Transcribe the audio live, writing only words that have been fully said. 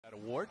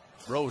Ward.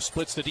 Rose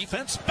splits the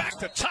defense. Back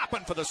to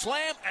Toppin for the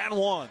slam and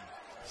one.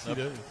 See,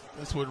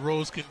 that's what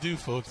Rose can do,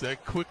 folks.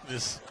 That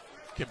quickness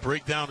can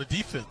break down the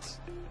defense.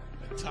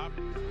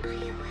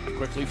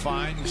 Quickly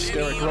finds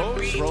Derrick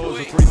Rose. Rose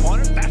a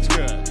three-pointer. That's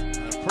good.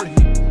 A pretty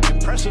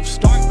impressive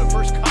start the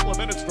first couple of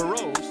minutes for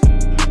Rose.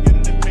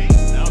 Getting in paint.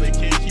 Now they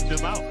can't keep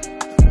them out.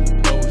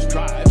 Rose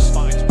drives,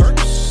 finds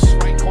Burks.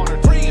 Right corner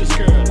three is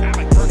good.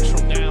 Alec Burks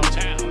from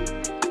downtown.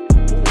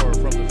 4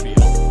 from the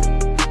field.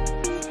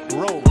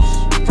 Rose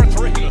for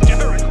 3.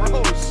 Derrick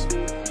Rose.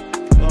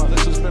 Oh,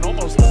 this has been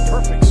almost the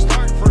perfect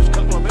start. First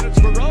couple of minutes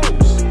for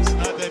Rose. It's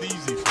not that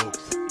easy,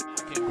 folks.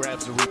 Again,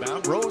 grabs the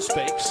rebound. Rose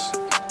fakes.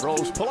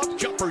 Rose pull-up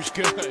jumper's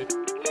good.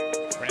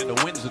 Randall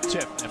wins the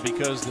tip, and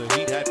because the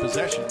Heat had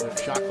possession, the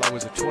shot clock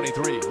was at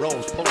 23.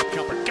 Rose pull-up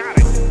jumper, got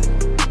it.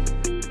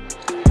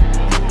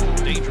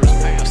 Dangerous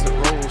pass that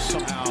Rose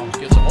somehow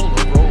gets a hold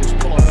of. Rose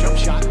pull-up jump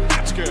shot,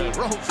 that's good.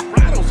 Rose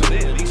rattles it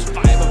in. He's 5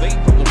 of 8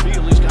 from the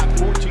field. He's got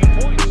 14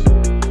 points.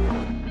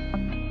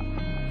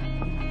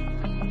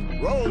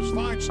 Rose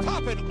finds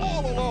Toppin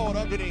all alone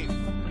underneath.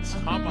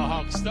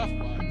 Tomahawk stuff.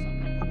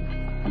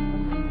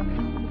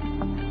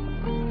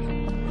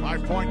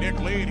 5-point Knick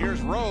lead.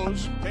 Here's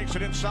Rose. Takes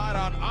it inside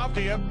on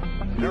Avdia.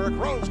 Derrick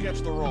Rose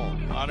gets the roll.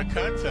 Out of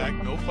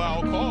contact, no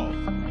foul call.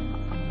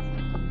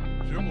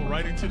 Dribble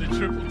right into the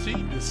triple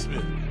team to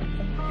Smith.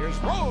 Here's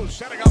Rose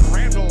setting up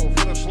Randall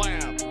for the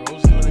slam.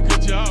 Rose doing a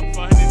good job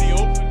finding the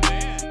open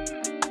man.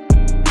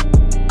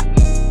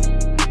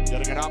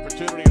 Getting an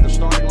opportunity in the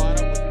starting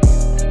lineup with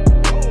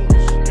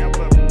Rose able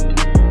to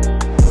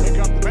pick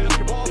up the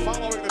basketball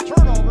following the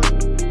turnover.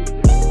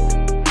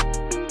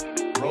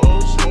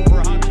 Rose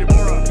over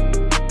Hachimura.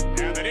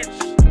 And the Knicks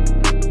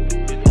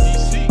in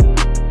DC.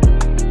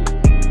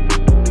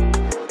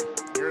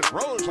 Here's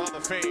Rose on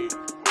the fade.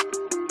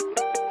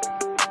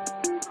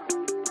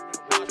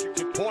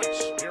 Washington points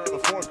here in the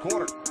fourth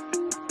quarter.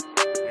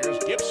 Here's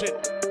Gibson.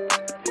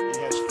 He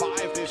has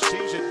 5 this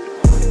season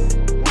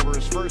over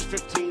his first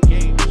 15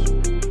 games.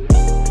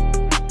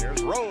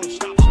 Here's Rose,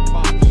 stops and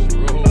pops.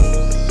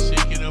 Rose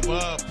shaking him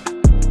up.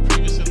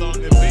 Previously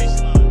along the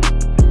baseline.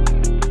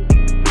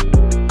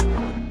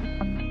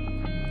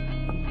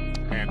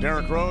 And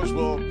Derrick Rose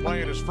will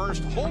play in his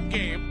first home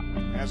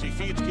game as he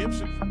feeds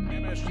Gibson from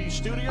MSG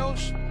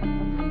Studios.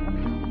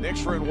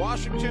 Knicks are in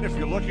Washington. If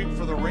you're looking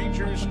for the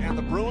Rangers and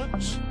the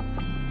Bruins,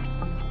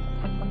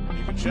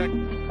 you can check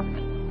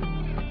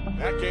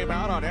that game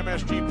out on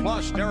MSG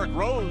Plus. Derrick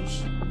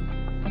Rose,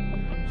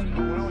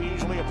 well,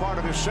 usually a part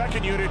of his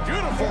second unit.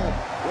 Beautiful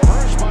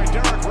reverse by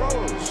Derrick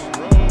Rose. Rose, the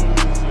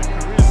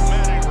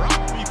charismatic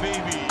Rocky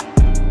baby.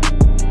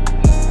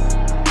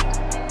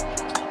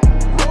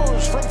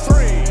 Rose from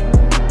 3.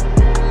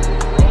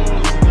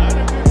 Rose, not a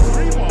good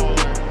three-baller.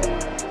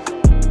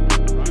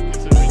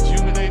 Rockets a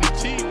rejuvenated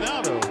team now,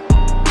 though.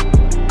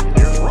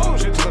 Here's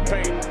Rose into the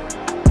paint.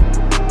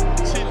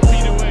 10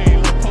 feet away,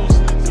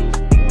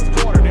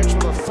 Fourth quarter, Knicks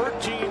with a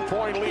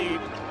 13-point lead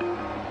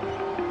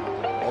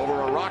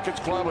over a Rockets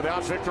club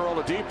without Victor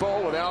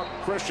Oladipo, without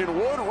Christian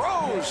Wood.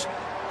 Rose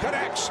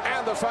connects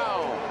and the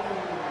foul.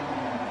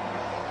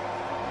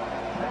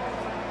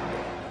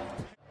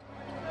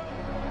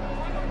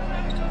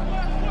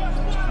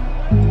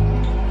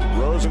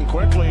 Rose and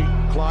quickly,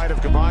 Clyde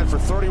have combined for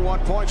 31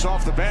 points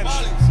off the bench.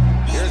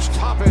 Here's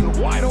Toppin,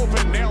 wide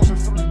open, nails a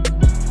 3.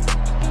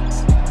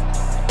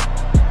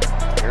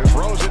 Here's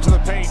Rose into the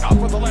paint, up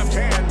with the left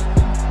hand,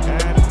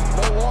 and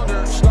no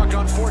longer stuck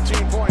on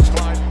 14 points,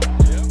 Clyde.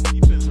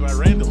 Defense by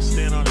Randall,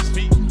 stand on his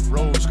feet.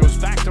 Rose goes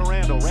back to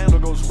Randall. Randall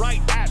goes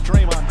right at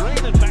Draymond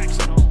Green and backs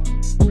it home.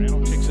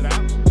 Randall kicks it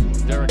out.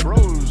 Derrick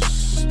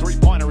Rose,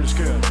 three-pointer is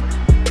good.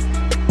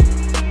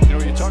 You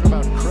know, you talk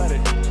about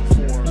credit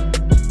for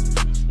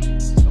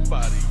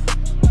Somebody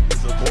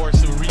is a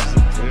voice of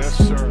reason. yes,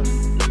 sir.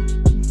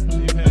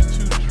 They've had 2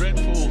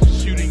 dreadful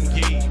shooting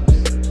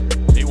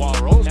games.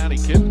 Meanwhile, Rose, county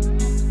kid,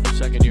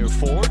 second year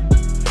forward.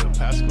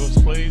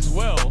 Pascos plays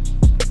well.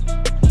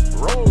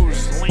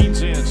 Rose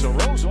leans in, so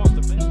Rose off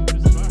the bench.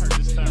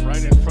 This time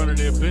right in front of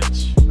their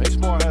bench.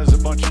 Baseball has a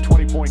bunch of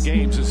 20-point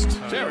games. As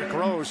Derrick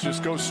Rose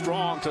just goes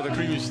strong to the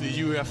Previously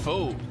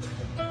UFO.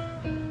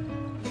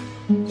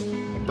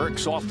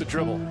 Burks off the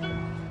dribble.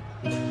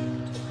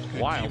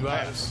 Wild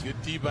pass. Good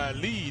D by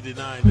Lee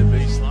denying the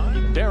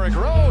baseline. Derrick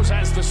Rose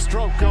has the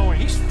stroke going.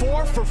 He's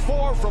 4 for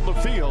 4 from the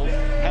field.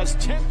 Has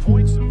 10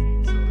 points. So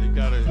they've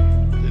got to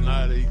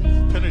deny the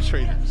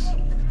penetrators.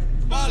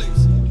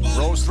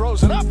 Rose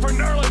throws it up for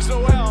Nerlens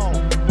Noel.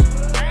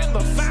 And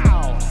the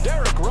foul.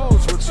 Derrick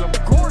Rose with some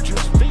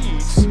gorgeous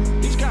feeds.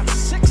 He's got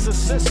 6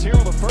 assists here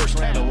in the first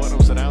half. When it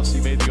was announced he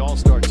made the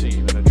All-Star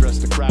team and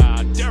addressed the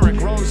crowd. Derrick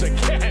Rose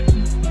again.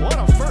 What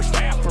a first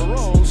half for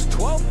Rose.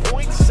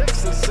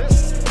 12.6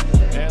 assists.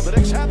 And the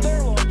Knicks have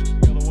their launch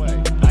the other way.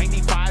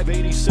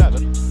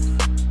 95-87.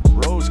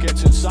 Rose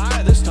gets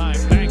inside. This time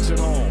banks it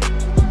home.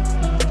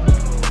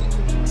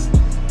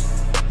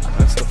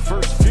 That's the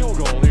first field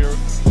goal here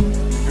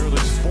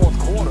this fourth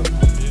quarter.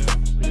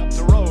 Up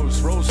to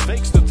Rose. Rose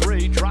fakes the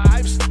 3,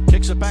 drives,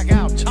 kicks it back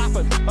out.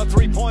 Toppin, a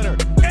three-pointer.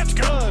 It's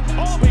good.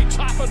 Obi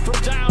coming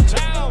from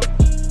downtown.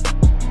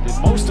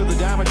 Did most of the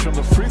damage from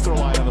the free throw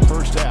line in the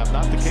first half.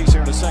 Not the case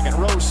here in the second.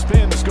 Rose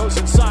spins, goes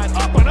inside,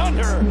 up and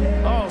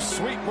under. Oh,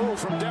 sweet move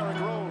from Derrick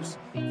Rose.